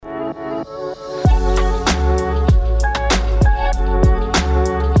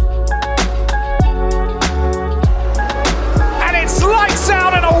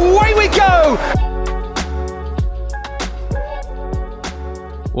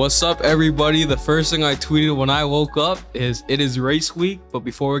What's up, everybody? The first thing I tweeted when I woke up is it is race week. But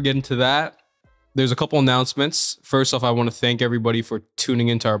before we get into that, there's a couple announcements. First off, I want to thank everybody for tuning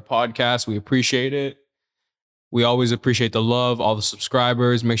into our podcast. We appreciate it. We always appreciate the love, all the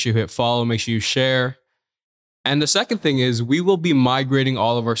subscribers. Make sure you hit follow, make sure you share. And the second thing is we will be migrating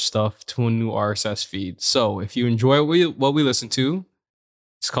all of our stuff to a new RSS feed. So if you enjoy what we listen to,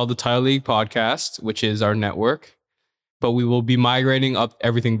 it's called the Title League Podcast, which is our network. But we will be migrating up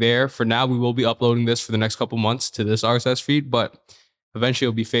everything there. For now, we will be uploading this for the next couple months to this RSS feed, but eventually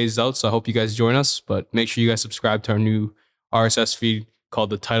it'll be phased out. So I hope you guys join us, but make sure you guys subscribe to our new RSS feed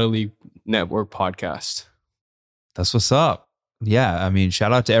called the Title League Network Podcast. That's what's up. Yeah, I mean,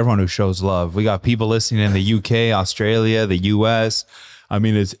 shout out to everyone who shows love. We got people listening in the UK, Australia, the US. I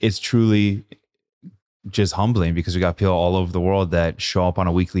mean, it's truly just humbling because we got people all over the world that show up on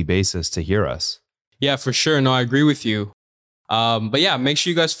a weekly basis to hear us. Yeah, for sure. No, I agree with you. But yeah, make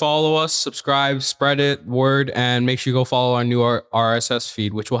sure you guys follow us, subscribe, spread it, word, and make sure you go follow our new RSS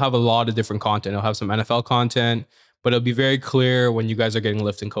feed, which will have a lot of different content. It'll have some NFL content, but it'll be very clear when you guys are getting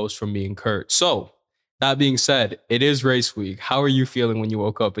lift and coast from me and Kurt. So that being said, it is race week. How are you feeling when you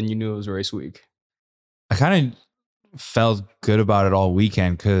woke up and you knew it was race week? I kind of felt good about it all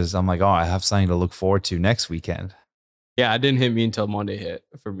weekend because I'm like, oh, I have something to look forward to next weekend. Yeah, it didn't hit me until Monday hit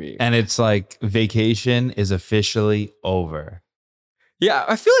for me. And it's like vacation is officially over. Yeah,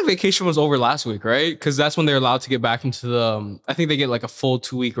 I feel like vacation was over last week, right? Because that's when they're allowed to get back into the, I think they get like a full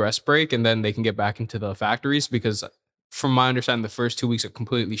 2-week rest break and then they can get back into the factories because from my understanding, the first 2 weeks are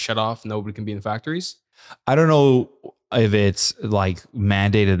completely shut off. Nobody can be in the factories. I don't know if it's like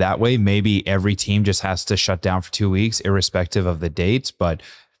mandated that way. Maybe every team just has to shut down for 2 weeks, irrespective of the dates. But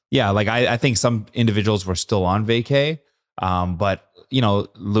yeah, like I think some individuals were still on vacay. But, you know,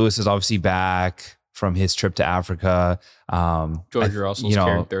 Lewis is obviously back from his trip to Africa. George Russell's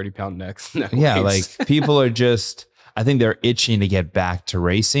carrying 30-pound necks. Yeah, like people are just, I think they're itching to get back to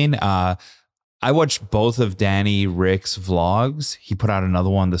racing. I watched both of Danny Rick's vlogs. He put out another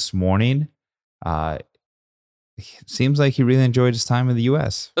one this morning. It seems like he really enjoyed his time in the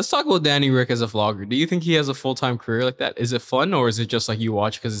US. Let's talk about Danny Rick as a vlogger. Do you think he has a full-time career like that? Is it fun or is it just like you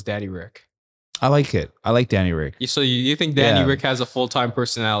watch because it's Danny Rick? I like it. I like Danny Rick. So you think Danny Rick has a full-time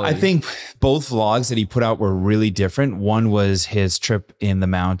personality? I think both vlogs that he put out were really different. One was his trip in the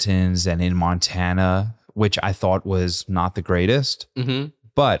mountains and in Montana, which I thought was not the greatest. Mm-hmm.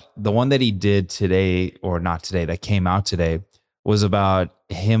 But the one that he did today, or not today, that came out today, was about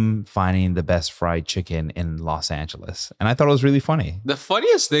him finding the best fried chicken in Los Angeles. And I thought it was really funny. The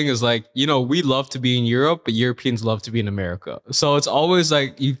funniest thing is like, you know, we love to be in Europe, but Europeans love to be in America. So it's always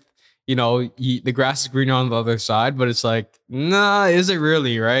like, the grass is greener on the other side, but it's like, nah, is it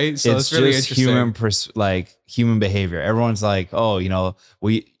really, right? So it's really just interesting. human behavior. Everyone's like, oh, you know,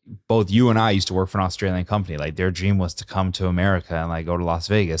 both you and I used to work for an Australian company. Like their dream was to come to America and like go to Las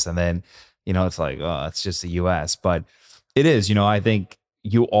Vegas. And then, you know, it's like, oh, it's just the US. But it is, you know, I think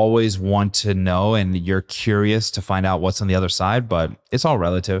you always want to know and you're curious to find out what's on the other side, but it's all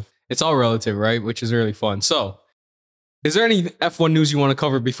relative. It's all relative, right? Which is really fun. So is there any F1 news you want to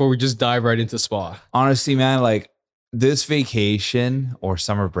cover before we just dive right into Spa? Honestly, man, like this vacation or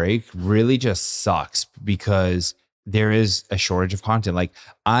summer break really just sucks because there is a shortage of content. Like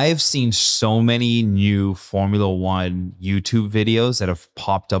I've seen so many new Formula One YouTube videos that have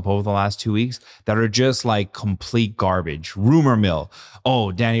popped up over the last 2 weeks that are just like complete garbage. Rumor mill.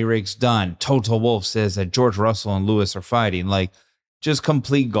 Oh, Danny Rick's done. Toto Wolff says that George Russell and Lewis are fighting. Like just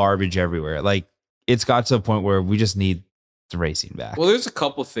complete garbage everywhere. Like it's got to a point where we just need the racing back. Well, there's a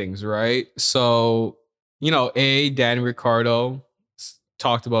couple things, right? So, you know, Danny Ricciardo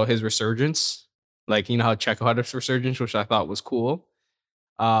talked about his resurgence. Like, you know how Checo had his resurgence, which I thought was cool.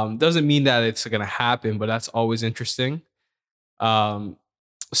 Doesn't mean that it's going to happen, but that's always interesting.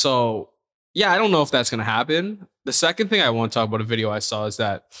 So, yeah, I don't know if that's going to happen. The second thing I want to talk about, a video I saw, is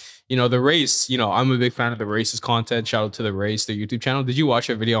that, you know, the race, you know, I'm a big fan of the race's content. Shout out to the race, their YouTube channel. Did you watch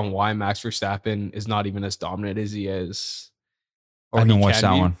a video on why Max Verstappen is not even as dominant as he is? I didn't watch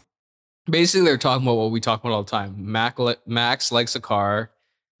that one. Basically, they're talking about what we talk about all the time. Max likes a car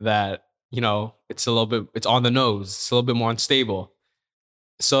that, you know, it's on the nose. It's a little bit more unstable.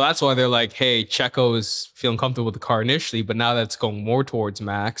 So that's why they're like, hey, Checo is feeling comfortable with the car initially, but now that's going more towards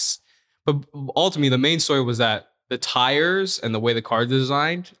Max. But ultimately, the main story was that the tires and the way the car is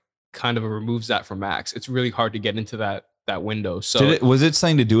designed kind of removes that from Max. It's really hard to get into that window. So was it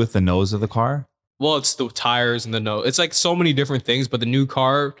something to do with the nose of the car? Well, it's the tires and the nose. It's like so many different things, but the new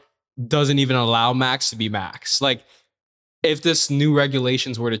car doesn't even allow Max to be Max. Like if this new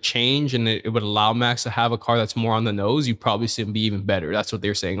regulations were to change and it would allow Max to have a car that's more on the nose, you probably see him be even better. That's what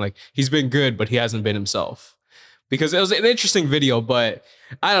they're saying. Like, he's been good, but he hasn't been himself. Because it was an interesting video, but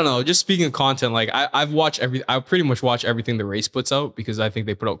I don't know. Just speaking of content, like I pretty much watch everything the race puts out because I think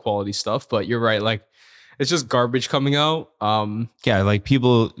they put out quality stuff. But you're right, like it's just garbage coming out. Yeah, like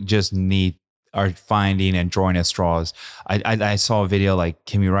people just are finding and drawing at straws. I saw a video like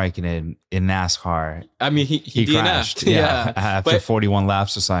Kimi Räikkönen in NASCAR. I mean, he crashed. Yeah. After 41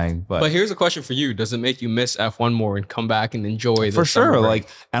 laps or something. But here's a question for you: does it make you miss F1 more and come back and enjoy? For sure. Like,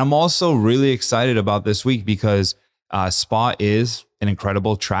 and I'm also really excited about this week because Spa is an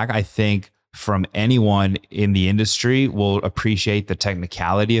incredible track. I think from anyone in the industry will appreciate the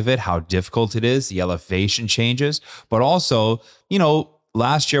technicality of it, how difficult it is, the elevation changes, but also, you know,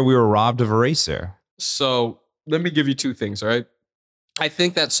 last year we were robbed of a race there. So let me give you two things, right? I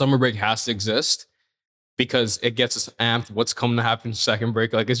think that summer break has to exist because it gets us amped. What's coming to happen second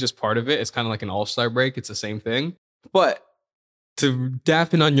break? Like, it's just part of it. It's kind of like an all-star break. It's the same thing. But to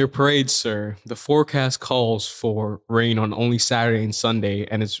dampen on your parade, sir, the forecast calls for rain on only Saturday and Sunday,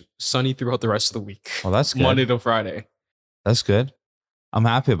 and it's sunny throughout the rest of the week. Well, that's good. Monday to Friday. That's good. I'm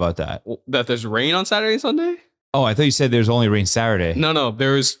happy about that. That there's rain on Saturday and Sunday? Oh, I thought you said there's only rain Saturday. No.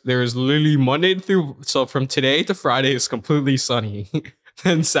 There's literally Monday through, so from today to Friday is completely sunny.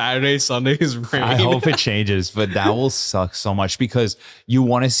 Then Saturday, Sunday is rain. I hope it changes, but that will suck so much because you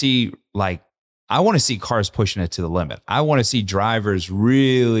want to see, like, I want to see cars pushing it to the limit. I want to see drivers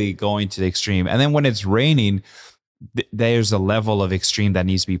really going to the extreme. And then when it's raining, there's a level of extreme that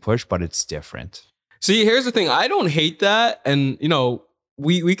needs to be pushed, but it's different. See, here's the thing. I don't hate that. And, you know,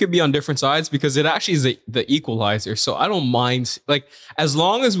 we could be on different sides because it actually is the equalizer. So I don't mind, like, as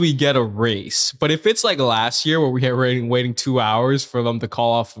long as we get a race. But if it's like last year where we had waiting 2 hours for them to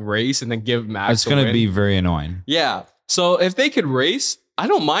call off the race and then give Max it's going to be very annoying. Yeah. So if they could race, I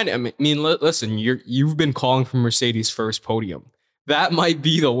don't mind. I mean, listen, you've been calling for Mercedes' first podium. That might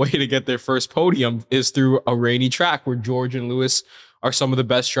be the way to get their first podium is through a rainy track where George and Lewis are some of the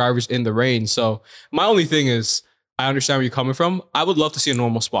best drivers in the rain. So my only thing is, I understand where you're coming from. I would love to see a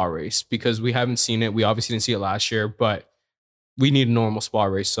normal Spa race because we haven't seen it. We obviously didn't see it last year, but we need a normal Spa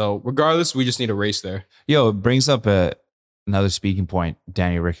race. So regardless, we just need a race there. Yo, it brings up another speaking point,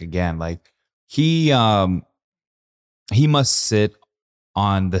 Danny Rick again. Like he must sit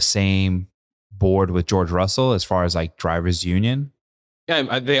on the same board with George Russell as far as like drivers union.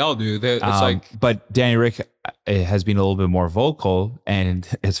 Yeah, they all do. It's like, but Danny Rick has been a little bit more vocal, and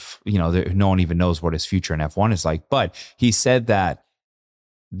it's, you know, no one even knows what his future in F1 is like. But he said that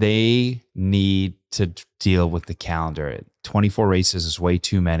they need to deal with the calendar. 24 races is way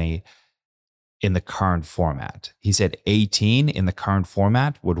too many in the current format. He said 18 in the current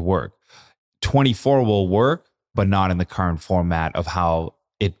format would work. 24 will work, but not in the current format of how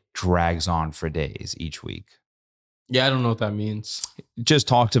it drags on for days each week. Yeah, I don't know what that means. Just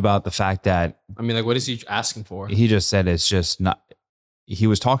talked about the fact that, I mean, like, what is he asking for? He just said it's just not, he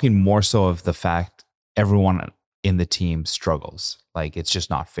was talking more so of the fact everyone in the team struggles. Like, it's just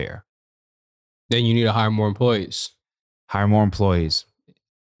not fair. Then you need to hire more employees. Hire more employees.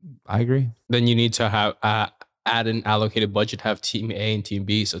 I agree. Then you need to have add an allocated budget to have Team A and Team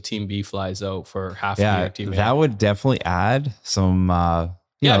B. So Team B flies out for half the year. Team that A. would definitely add some...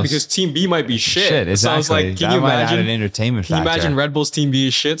 because Team B might be shit. Exactly. So it's like, can you imagine an entertainment factor? Can you imagine Red Bull's Team B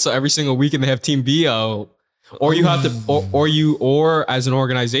is shit? So every single weekend they have Team B out. Or you have to, or as an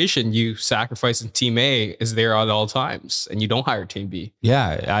organization, you sacrifice and Team A is there at all times and you don't hire Team B.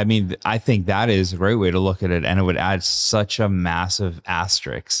 Yeah. I mean, I think that is a great way to look at it. And it would add such a massive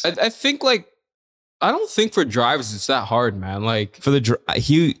asterisk. I think I don't think for drivers it's that hard, man. Like for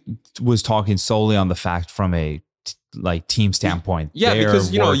he was talking solely on the fact from a team standpoint. Yeah,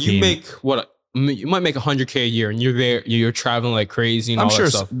 because you make you might make $100K a year, and you're there, you're traveling like crazy. And I'm all sure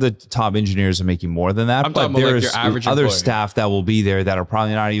that stuff. the top engineers are making more than that. I'm but talking about there's like your average other employee. staff that will be there that are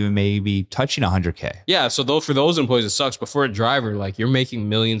probably not even maybe touching $100K. Yeah, so for those employees it sucks, but for a driver, like you're making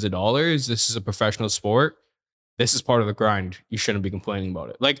millions of dollars. This is a professional sport. This is part of the grind. You shouldn't be complaining about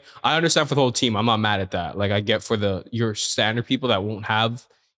it. Like, I understand for the whole team. I'm not mad at that. Like, I get for your standard people that won't have,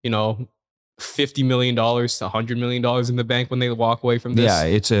 $50 million to $100 million in the bank when they walk away from this. Yeah,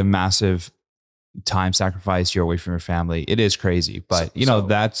 it's a massive time sacrifice. You're away from your family. It is crazy. But,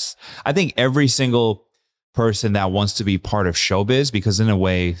 that's, I think every single person that wants to be part of showbiz, because in a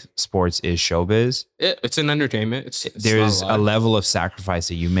way, sports is showbiz. It's an entertainment. There's a level of sacrifice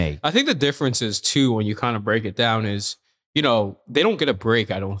that you make. I think the difference is, too, when you kind of break it down is, they don't get a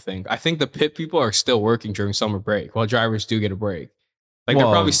break, I don't think. I think the pit people are still working during summer break, while drivers do get a break. Like they're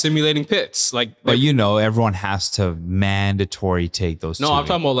Well, probably simulating pits. Like, But everyone has to mandatory take those. no, 2 I'm weeks.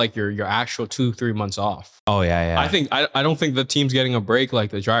 talking about like your actual 2-3 months off. Oh yeah. I don't think the team's getting a break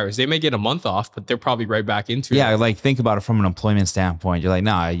like the drivers. They may get a month off, but they're probably right back into Yeah, it. like think about it from an employment standpoint. You're like,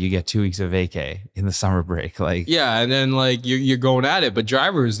 nah, you get 2 weeks of vacay in the summer break. Like, Yeah, and then like you're going at it. But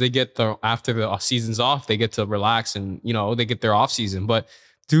drivers, they get after the season's off, they get to relax and they get their off season. But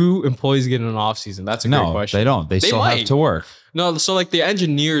do employees get an off season? That's a great no, question. they don't. They still have might. to work. No, so like the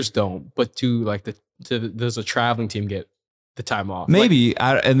engineers don't, but does a traveling team get the time off? Maybe.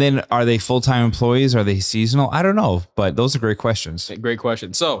 And then are they full-time employees? Are they seasonal? I don't know. But those are great questions. Great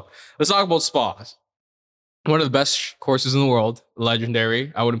question. So let's talk about Spa. One of the best courses in the world,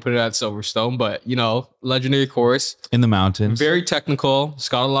 legendary. I wouldn't put it at Silverstone, but legendary course. In the mountains. Very technical. It's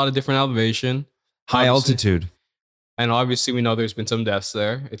got a lot of different elevation. High Obviously. altitude. And obviously, we know there's been some deaths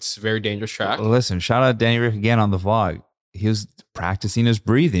there. It's a very dangerous track. Listen, shout out Danny Rick again on the vlog. He was practicing his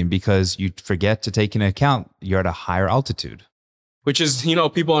breathing because you forget to take into account you're at a higher altitude. Which is,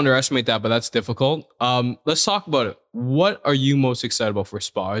 people underestimate that, but that's difficult. Let's talk about it. What are you most excited about for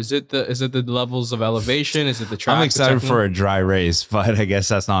Spa? Is it the levels of elevation? Is it the track? I'm excited for a dry race, but I guess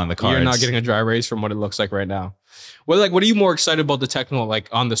that's not in the cards. You're not getting a dry race from what it looks like right now. Well, what are you more excited about the technical, like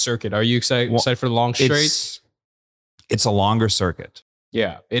on the circuit? Are you excited for the long straights? It's a longer circuit.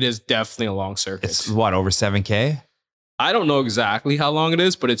 Yeah, it is definitely a long circuit. It's what, over 7K? I don't know exactly how long it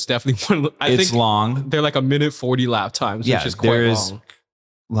is, but it's definitely one. I think long. They're like a minute 40 lap times, which is quite long.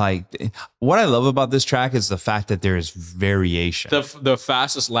 Like, what I love about this track is the fact that there is variation. The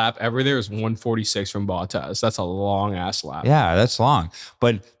fastest lap ever there is 146 from Bottas. That's a long ass lap. Yeah, that's long.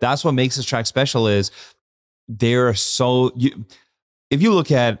 But that's what makes this track special is they're so. If you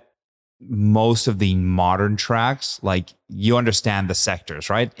look at most of the modern tracks, like you understand the sectors,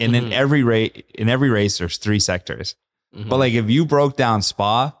 right? And in every race, there's 3 sectors. But like if you broke down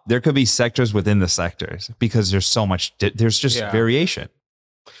Spa, there could be sectors within the sectors because there's so much. There's just variation.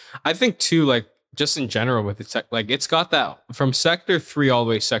 I think too, like just in general with it, like it's got that from sector 3 all the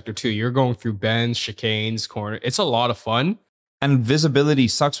way to sector 2. You're going through bends, chicanes, corner. It's a lot of fun. And visibility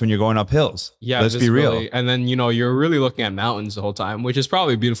sucks when you're going up hills. Yeah, let's be real. And then you're really looking at mountains the whole time, which is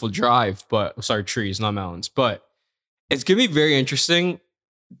probably a beautiful drive. But sorry, trees, not mountains. But it's gonna be very interesting.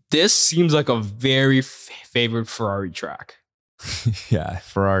 This seems like a very favored Ferrari track. Yeah,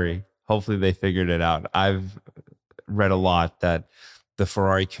 Ferrari. Hopefully they figured it out. I've read a lot that the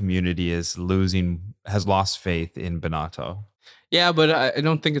Ferrari community has lost faith in Binotto. Yeah, but I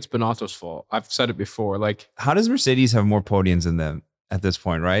don't think it's Binotto's fault. I've said it before. Like, how does Mercedes have more podiums than them at this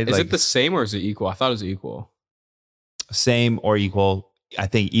point, right? Is it the same or is it equal? I thought it was equal. Same or equal. I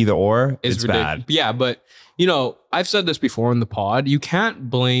think either or it's bad. Yeah, but I've said this before in the pod. You can't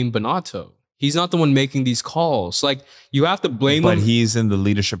blame Binotto. He's not the one making these calls. Like, you have to blame him. But he's in the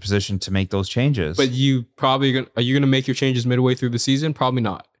leadership position to make those changes. But are you going to make your changes midway through the season? Probably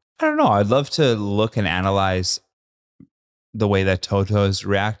not. I don't know. I'd love to look and analyze the way that Toto has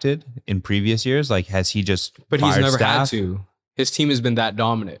reacted in previous years. Like, has he just But he's never staff? had to. His team has been that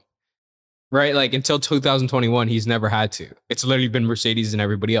dominant. Right? Like, until 2021, he's never had to. It's literally been Mercedes and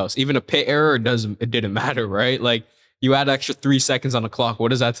everybody else. Even a pit error, it didn't matter, right? Like, you add extra 3 seconds on the clock.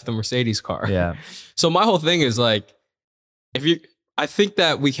 What is that to the Mercedes car? Yeah. So my whole thing is like, I think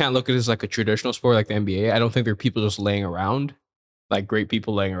that we can't look at it as like a traditional sport like the NBA. I don't think there are people just laying around, like great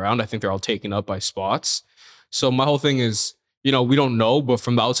people laying around. I think they're all taken up by spots. So my whole thing is, we don't know, but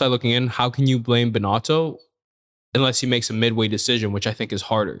from the outside looking in, how can you blame Binotto unless he makes a midway decision, which I think is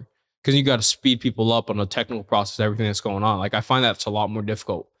harder because you got to speed people up on the technical process, everything that's going on. Like, I find that's a lot more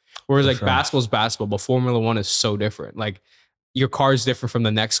difficult. Whereas basketball's basketball, but Formula One is so different. Like, your car is different from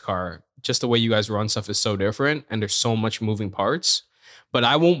the next car. Just the way you guys run stuff is so different, and there's so much moving parts. But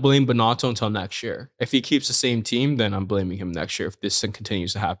I won't blame Binotto until next year. If he keeps the same team, then I'm blaming him next year if this thing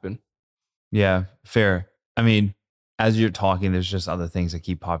continues to happen. Yeah, fair. I mean, as you're talking, there's just other things that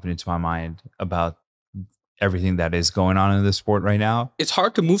keep popping into my mind about everything that is going on in the sport right now. It's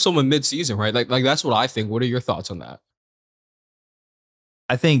hard to move someone mid-season, right? Like that's what I think. What are your thoughts on that?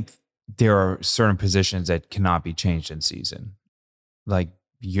 I think there are certain positions that cannot be changed in season. Like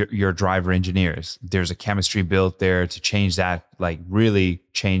your driver engineers, there's a chemistry built there to change that, like really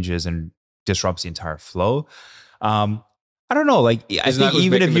changes and disrupts the entire flow. I don't know. Like, I think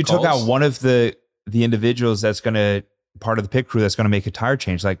even if you took out one of the individuals that's going to part of the pit crew that's going to make a tire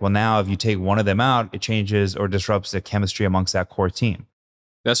change, like, well, now if you take one of them out, it changes or disrupts the chemistry amongst that core team.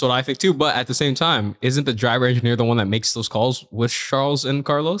 That's what I think too. But at the same time, isn't the driver engineer the one that makes those calls with Charles and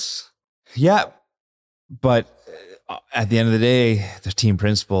Carlos? Yeah. But at the end of the day, the team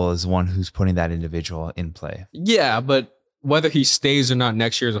principal is the one who's putting that individual in play. Yeah, but whether he stays or not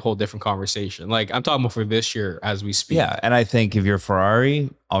next year is a whole different conversation. Like I'm talking about for this year as we speak. Yeah, and I think if you're Ferrari,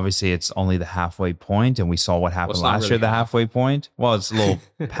 obviously it's only the halfway point, and we saw what happened it's not last really year. The half. halfway point. Well, it's a little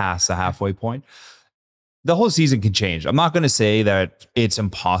past the halfway point. The whole season can change. I'm not going to say that it's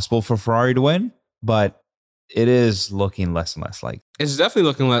impossible for Ferrari to win, but it is looking less and less like. It's definitely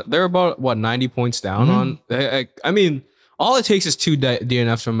looking like they're about 90 points down on. I mean, all it takes is two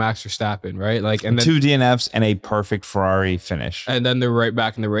DNFs from Max Verstappen, right? Like, and then Two DNFs and a perfect Ferrari finish. and then they're right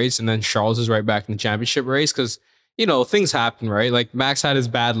back in the race, and then Charles is right back in the championship race because things happen, right? Like Max had his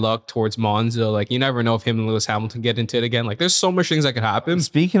bad luck towards Monza. Like you never know if him and Lewis Hamilton get into it again. Like there's so much things that could happen.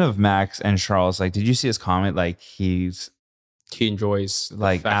 Speaking of Max and Charles, like, did you see his comment? Like He enjoys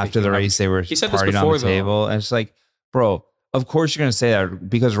like fact that after he the can have- race, they were He said this partying on before, the though. table, and it's like, bro, of course you're gonna say that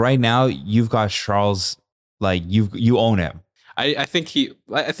because right now you've got Charles, like you own him. I think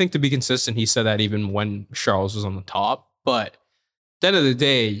to be consistent, he said that even when Charles was on the top. But at the end of the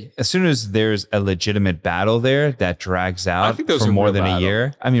day, As soon as there's a legitimate battle there that drags out think there's for a more real than a battle.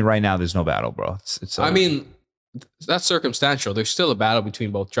 year, I mean, right now there's no battle, bro. It's I mean, that's circumstantial. There's still a battle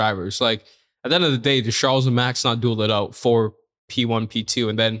between both drivers. Like at the end of the day, does Charles and Max not duel it out for P1, P2?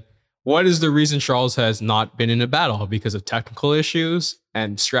 And then what is the reason Charles has not been in a battle? Because of technical issues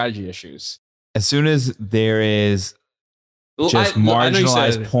and strategy issues. as soon as there is just I know you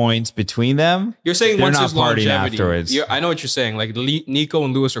said marginalized it. points between them, You're saying they're once not there's partying longevity. afterwards. I know what you're saying. Like Nico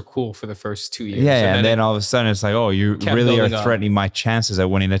and Lewis are cool for the first 2 years. yeah, and then all of a sudden it's like, oh, you Kept really are building up. threatening my chances at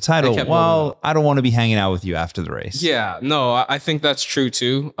winning a title. kept building Well, up. I don't want to be hanging out with you after the race. yeah, no, I think that's true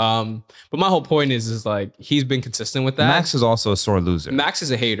too. But my whole point is like he's been consistent with that. Max is also a sore loser. Max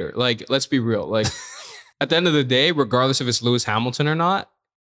is a hater. Like, let's be real. Like, at the end of the day, regardless if it's Lewis Hamilton or not,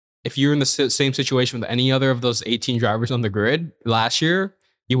 if you're in the same situation with any other of those 18 drivers on the grid last year,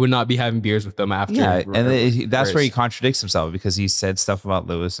 you would not be having beers with them after. Yeah, and that's where he race. contradicts himself because he said stuff about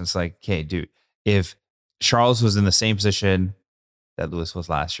Lewis. And it's like, okay, dude, if Charles was in the same position that Lewis was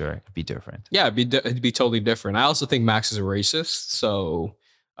last year, it'd be different. Yeah, it'd be totally different. I also think Max is a racist, so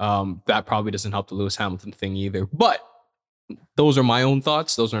that probably doesn't help the Lewis Hamilton thing either. But those are my own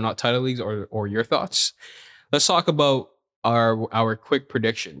thoughts. Those are not title leagues or your thoughts. Let's talk about our quick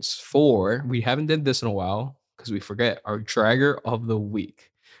predictions for, we haven't did this in a while because we forget, our dragger of the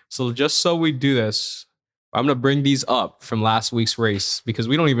week. So just so we do this, I'm going to bring these up from last week's race because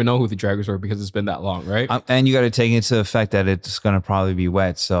we don't even know who the draggers were because it's been that long, right? And you got to take into the fact that it's going to probably be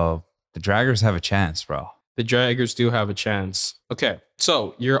wet. So the draggers have a chance, bro. The draggers do have a chance. Okay,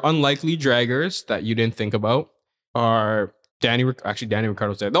 so your unlikely draggers that you didn't think about are Danny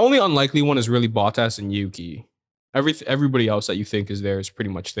Ricciardo's there. The only unlikely one is really Bottas and Yuki. Everybody else that you think is there is pretty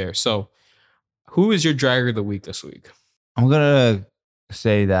much there. So who is your dragger of the week this week? I'm going to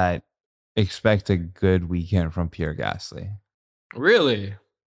say that expect a good weekend from Pierre Gasly. Really?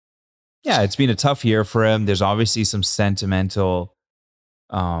 Yeah, it's been a tough year for him. There's obviously some sentimental,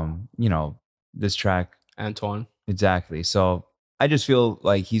 this track. Antoine. Exactly. So I just feel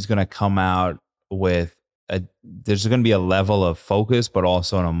like he's going to come out with there's going to be a level of focus, but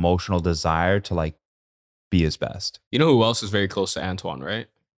also an emotional desire to like be his best. You know who else is very close to Antoine, right?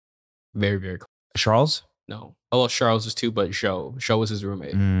 Very, very close. Charles? No. Oh, well, Charles is too, but Joe was his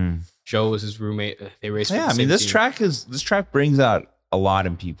roommate. Joe was his roommate. They raced. For Yeah, the I mean, same this track brings out a lot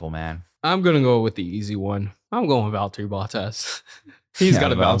in people, man. I'm gonna go with the easy one. I'm going with Valtteri Bottas. He's got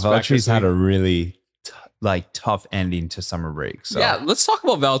to bounce back. Valtteri's this had week. a really tough ending to summer break. So Yeah, let's talk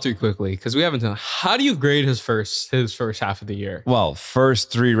about Valtteri quickly because we haven't done. How do you grade his first half of the year? well,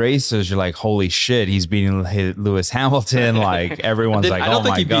 first 3 races, you're like, holy shit, he's beating Lewis Hamilton. Like everyone's like, I don't oh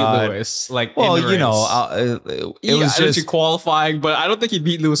think my he god. beat Lewis. Like, Well, in the you know, race. it was I know just you're qualifying, but I don't think he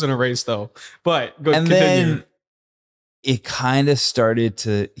beat Lewis in a race though. But go and continue. then it kind of started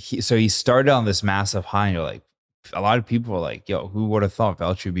to so he started on this massive high and you're like, a lot of people were like, yo, who would have thought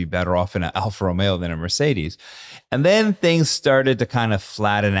Valtteri would be better off in an Alfa Romeo than a Mercedes? And then things started to kind of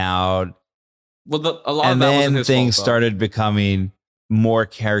flatten out. Well, a lot And of that wasn't then his things fault, started becoming more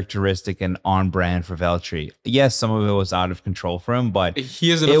characteristic and on brand for Valtteri. Yes, some of it was out of control for him, but though.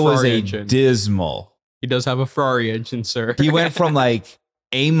 He is in a it Ferrari was a engine. dismal. He does have a Ferrari engine, sir. He went from like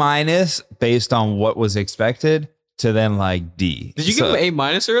A- based on what was expected to then like D. Did you give him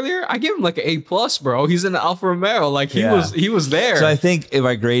A- earlier? I gave him like an A+, bro. He's in the Alfa Romeo. Like he was there. So I think if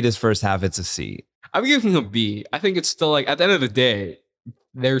I grade his first half, it's a C. I'm giving him a B. I think it's still like at the end of the day,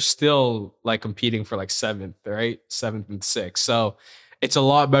 they're still like competing for like 7th, right? 7th and 6th. So it's a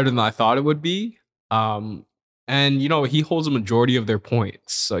lot better than I thought it would be. And he holds a majority of their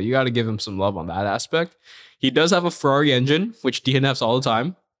points. So you got to give him some love on that aspect. He does have a Ferrari engine, which DNFs all the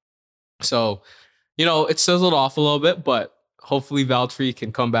time. So It sizzled off a little bit, but hopefully Valtteri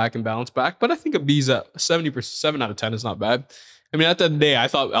can come back and bounce back. But I think a B's at 70%, 7 out of 10 is not bad. I mean, at the end of the day, I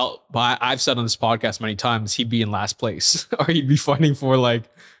thought, I've said on this podcast many times, he'd be in last place or he'd be fighting for like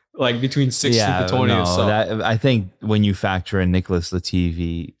between 16th to 20th. So. I think when you factor in Nicholas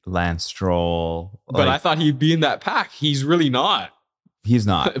Latifi, Lance Stroll. But I thought he'd be in that pack. He's really not. He's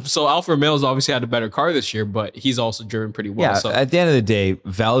not. So Alfa Romeo's obviously had a better car this year, but he's also driven pretty well. Yeah, so. At the end of the day,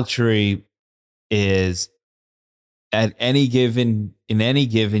 Valtteri is in any given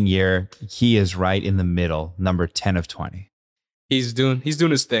year, he is right in the middle, number 10 of 20. He's doing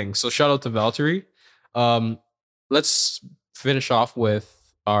his thing. So shout out to Valtteri. Let's finish off with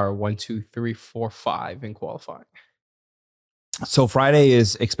our 1, 2, 3, 4, 5 in qualifying. So Friday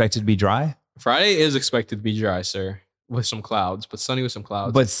is expected to be dry? Friday is expected to be dry, sir, with some clouds, but sunny with some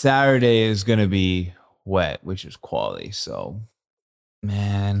clouds. But Saturday is going to be wet, which is quality. So,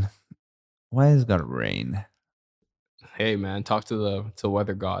 man, why is it going to rain? Hey, man, talk to the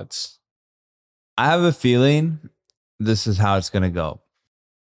weather gods. I have a feeling this is how it's going to go.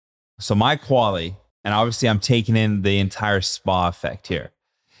 So my quali, and obviously I'm taking in the entire Spa effect here.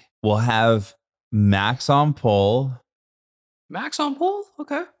 We'll have Max on pole. Max on pole?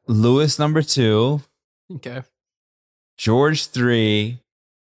 Okay. Lewis number 2. Okay. George 3.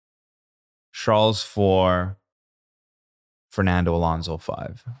 Charles 4. Fernando Alonso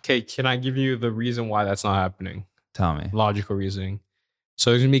 5. Okay, can I give you the reason why that's not happening? Tell me. Logical reasoning.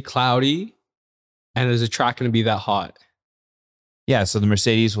 So it's going to be cloudy, and is the track going to be that hot? Yeah, so the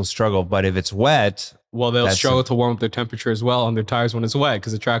Mercedes will struggle, but if it's wet... Well, they'll struggle to warm up their temperature as well on their tires when it's wet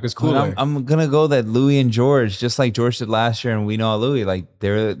because the track is cooler. I'm going to go that Louis and George, just like George did last year, and we know Louis, like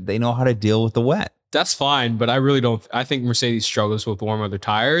they know how to deal with the wet. That's fine, but I really don't... I think Mercedes struggles with warm up their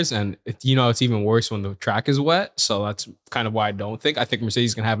tires, and it's even worse when the track is wet, so that's kind of why I don't think. I think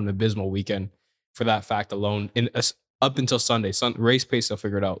Mercedes can have an abysmal weekend for that fact alone up until Sunday. Race pace, they'll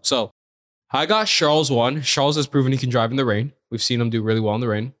figure it out. So I got Charles 1. Charles has proven he can drive in the rain. We've seen him do really well in the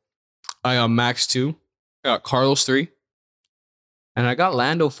rain. I got Max 2. I got Carlos 3. And I got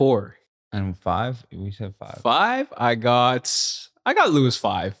Lando 4. And 5? We said 5. 5? I got Lewis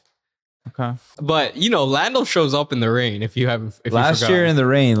 5. Okay. But, Lando shows up in the rain if Last year in the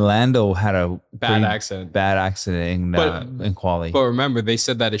rain, Lando had a bad accident in quali. But remember, they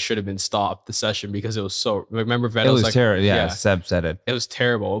said that it should have been stopped, the session, because it was so... Remember, Vettel was terrible. Yeah, Seb said it. It was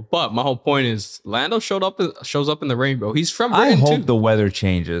terrible. But my whole point is, Lando shows up in the rain, bro. He's from Britain, I hope the weather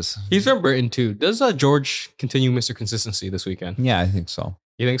changes. He's from Britain, too. Does George continue Mr. Consistency this weekend? Yeah, I think so.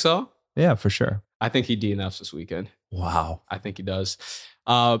 You think so? Yeah, for sure. I think he DNFs this weekend. Wow. I think he does.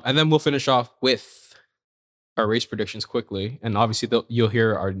 And then we'll finish off with our race predictions quickly. And obviously, you'll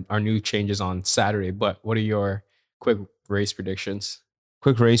hear our new changes on Saturday. But what are your quick race predictions?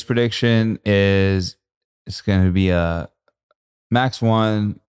 Quick race prediction is it's going to be a Max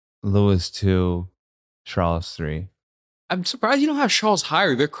 1, Lewis 2, Charles 3. I'm surprised you don't have Charles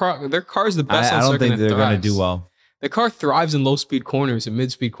higher. Their car is the best. I don't think they're going to do well. The car thrives in low-speed corners and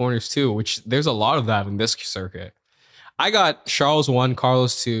mid-speed corners too, which there's a lot of that in this circuit. I got Charles 1,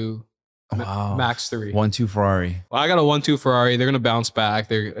 Carlos 2, Max 3. 1-2 Ferrari. Well, I got a 1-2 Ferrari. They're gonna bounce back.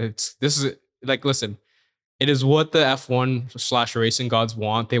 Listen, it is what the F1 / racing gods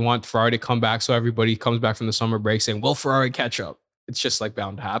want. They want Ferrari to come back so everybody comes back from the summer break saying, "Will Ferrari catch up?" It's just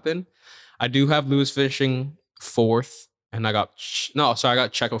bound to happen. I do have Lewis finishing 4th, and I got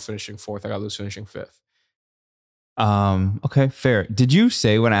Checo finishing 4th. I got Lewis finishing 5th. Okay, fair. Did you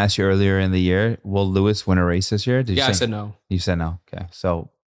say when I asked you earlier in the year, will Lewis win a race this year? I said no. You said no. Okay, so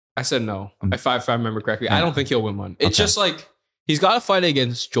I said no. If I remember correctly, I don't think he'll win one. It's just he's got to fight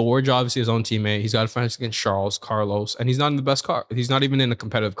against George, obviously his own teammate. He's got to fight against Charles, Carlos, and he's not in the best car. He's not even in a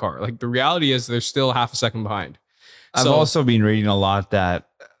competitive car. The reality is they're still half a second behind. I've also been reading a lot that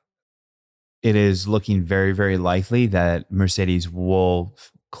it is looking very, very likely that Mercedes will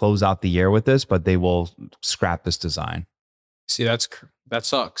close out the year with this, but they will scrap this design. See, that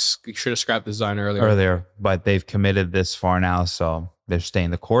sucks. You should have scrapped the design earlier. But they've committed this far now, so they're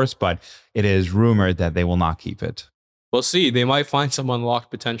staying the course. But it is rumored that they will not keep it. We'll see. They might find some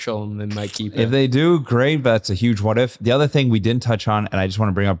unlocked potential and they might keep it. If they do, great, but that's a huge what if. The other thing we didn't touch on, and I just want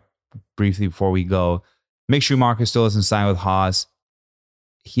to bring up briefly before we go, Mick Schumacher still isn't signed with Haas.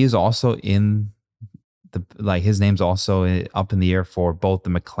 He is also in his name's also up in the air for both the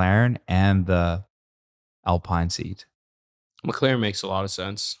McLaren and the Alpine seat. McLaren makes a lot of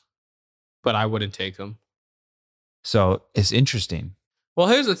sense, but I wouldn't take him. So it's interesting. Well,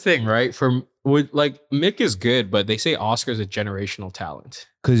 here's the thing, right? Mick is good, but they say Oscar's a generational talent.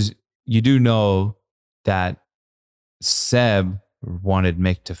 Because you do know that Seb wanted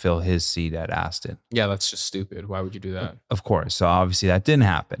Mick to fill his seat at Aston. Yeah, that's just stupid. Why would you do that? Of course. So obviously that didn't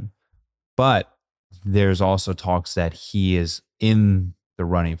happen. But there's also talks that he is in the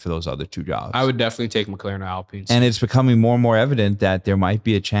running for those other 2 jobs. I would definitely take McLaren or Alpine. And it's becoming more and more evident that there might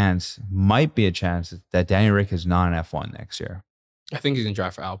be a chance that Danny Rick is not an F1 next year. I think he's going to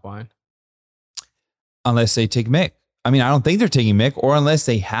drive for Alpine. Unless they take Mick. I mean, I don't think they're taking Mick, or unless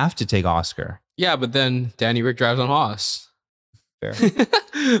they have to take Oscar. Yeah, but then Danny Rick drives on Haas. Fair.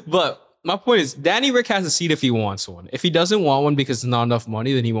 But my point is, Danny Rick has a seat if he wants one. If he doesn't want one because there's not enough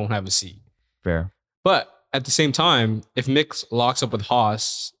money, then he won't have a seat. Fair. But at the same time, if Mick locks up with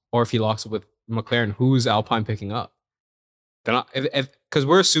Haas, or if he locks up with McLaren, who's Alpine picking up? Because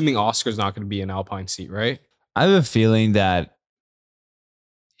we're assuming Oscar's not going to be an Alpine seat, right? I have a feeling that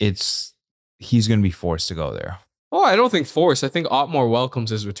he's going to be forced to go there. Oh, I don't think forced. I think Otmar welcomes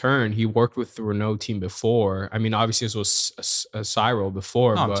his return. He worked with the Renault team before. I mean, obviously this was a Cyril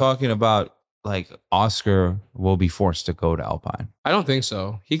before. No, but I'm talking about like Oscar will be forced to go to Alpine. I don't think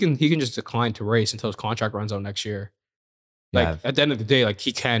so. He can just decline to race until his contract runs out next year. Like at the end of the day, like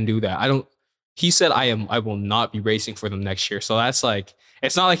he can do that. He said I will not be racing for them next year. So that's like,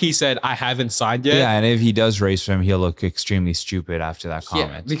 it's not like he said I haven't signed yet. Yeah, and if he does race for him, he'll look extremely stupid after that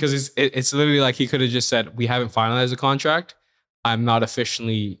comment. Yeah, because it's literally like he could have just said, we haven't finalized the contract. I'm not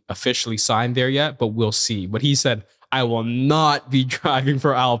officially signed there yet, but we'll see. But he said, I will not be driving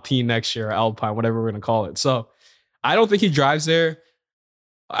for Alpine next year, or Alpine, whatever we're going to call it. So I don't think he drives there.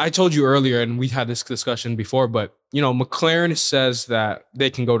 I told you earlier, and we had this discussion before, but McLaren says that they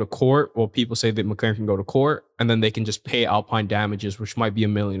can go to court. Well, people say that McLaren can go to court, and then they can just pay Alpine damages, which might be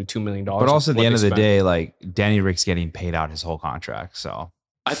 $1 million to $2 million. But also at the end of the day, like Danny Rick's getting paid out his whole contract. So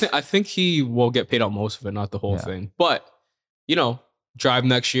I think he will get paid out most of it, not the whole thing. But drive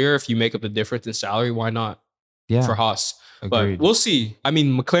next year. If you make up the difference in salary, why not? Yeah, for Haas. Agreed. But we'll see. I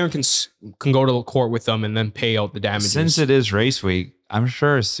mean, McLaren can go to court with them and then pay out the damages. Since it is race week, I'm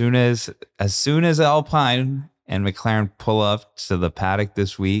sure as soon as Alpine and McLaren pull up to the paddock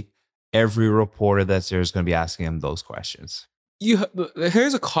this week, every reporter that's there is going to be asking him those questions.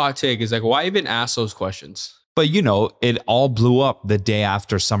 Here's a hot take: is like, why even ask those questions? But it all blew up the day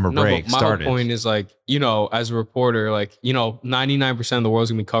after summer break started. My point is like, as a reporter, like, 99% of the world's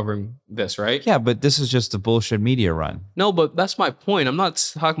gonna be covering this, right? Yeah, but this is just a bullshit media run. No, but that's my point. I'm not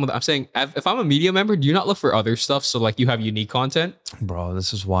talking about that. I'm saying if I'm a media member, do you not look for other stuff? So like you have unique content? Bro,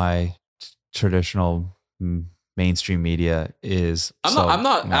 this is why traditional mainstream media is. I'm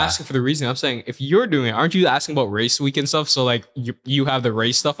not asking for the reason. I'm saying if you're doing it, aren't you asking about race week and stuff? So like you have the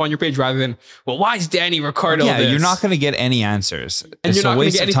race stuff on your page rather than, well, why is Danny Ricciardo? Yeah, you're not going to get any answers. And it's a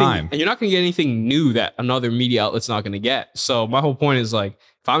waste of time. And you're not going to get anything new that another media outlet's not going to get. So my whole point is like,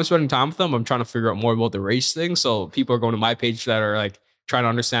 if I'm spending time with them, I'm trying to figure out more about the race thing. So people are going to my page that are like trying to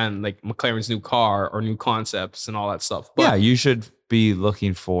understand like McLaren's new car or new concepts and all that stuff. But, yeah, you should be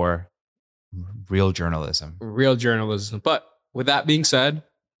looking for real journalism. But with that being said,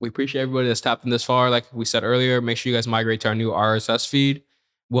 we appreciate everybody that's tapped in this far. Like we said earlier, make sure you guys migrate to our new RSS feed.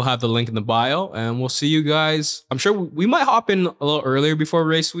 We'll have the link in the bio, and we'll see you guys. I'm sure we might hop in a little earlier before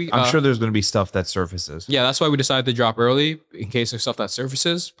race week. I'm sure there's going to be stuff that surfaces. Yeah, that's why we decided to drop early in case there's stuff that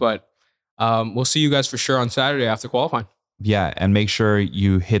surfaces. But we'll see you guys for sure on Saturday after qualifying. Yeah, and make sure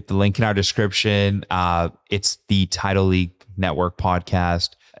you hit the link in our description. It's the Title League Network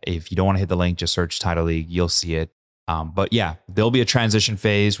podcast. If you don't want to hit the link, just search Title League. You'll see it. But yeah, there'll be a transition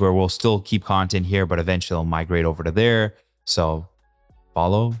phase where we'll still keep content here, but eventually it'll migrate over to there. So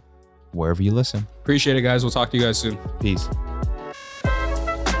follow wherever you listen. Appreciate it, guys. We'll talk to you guys soon. Peace.